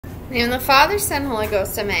In the name of the Father, Son, Holy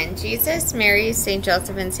Ghost, Amen. Jesus, Mary, St.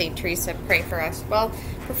 Joseph, and St. Teresa, pray for us. Well,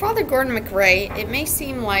 for Father Gordon MacRae, it may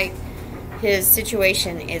seem like his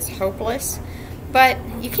situation is hopeless, but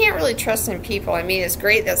you can't really trust in people. I mean, it's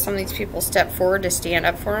great that some of these people step forward to stand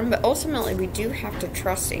up for him, but ultimately we do have to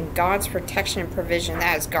trust in God's protection and provision.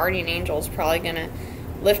 That his guardian angel is probably going to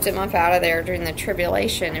lift him up out of there during the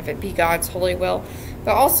tribulation, if it be God's holy will.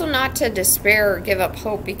 But also not to despair or give up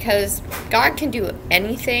hope, because God can do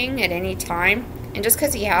anything at any time. And just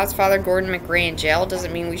because he has Father Gordon MacRae in jail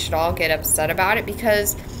doesn't mean we should all get upset about it,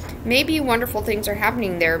 because maybe wonderful things are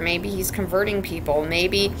happening there. Maybe he's converting people.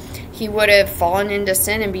 Maybe he would have fallen into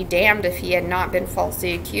sin and be damned if he had not been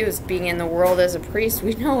falsely accused. Being in the world as a priest,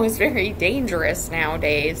 we know, is very dangerous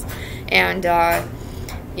nowadays. And,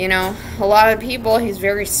 you know, a lot of people, he's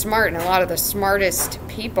very smart, and a lot of the smartest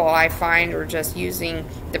people I find are just using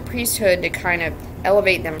the priesthood to kind of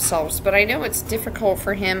elevate themselves. But I know it's difficult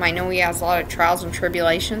for him. I know he has a lot of trials and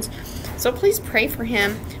tribulations. So please pray for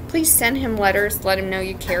him. Please send him letters. Let him know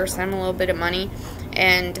you care. Send him a little bit of money.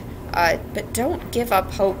 And but don't give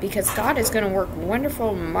up hope, because God is going to work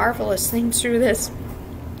wonderful, marvelous things through this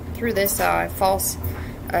false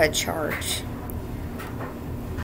charge.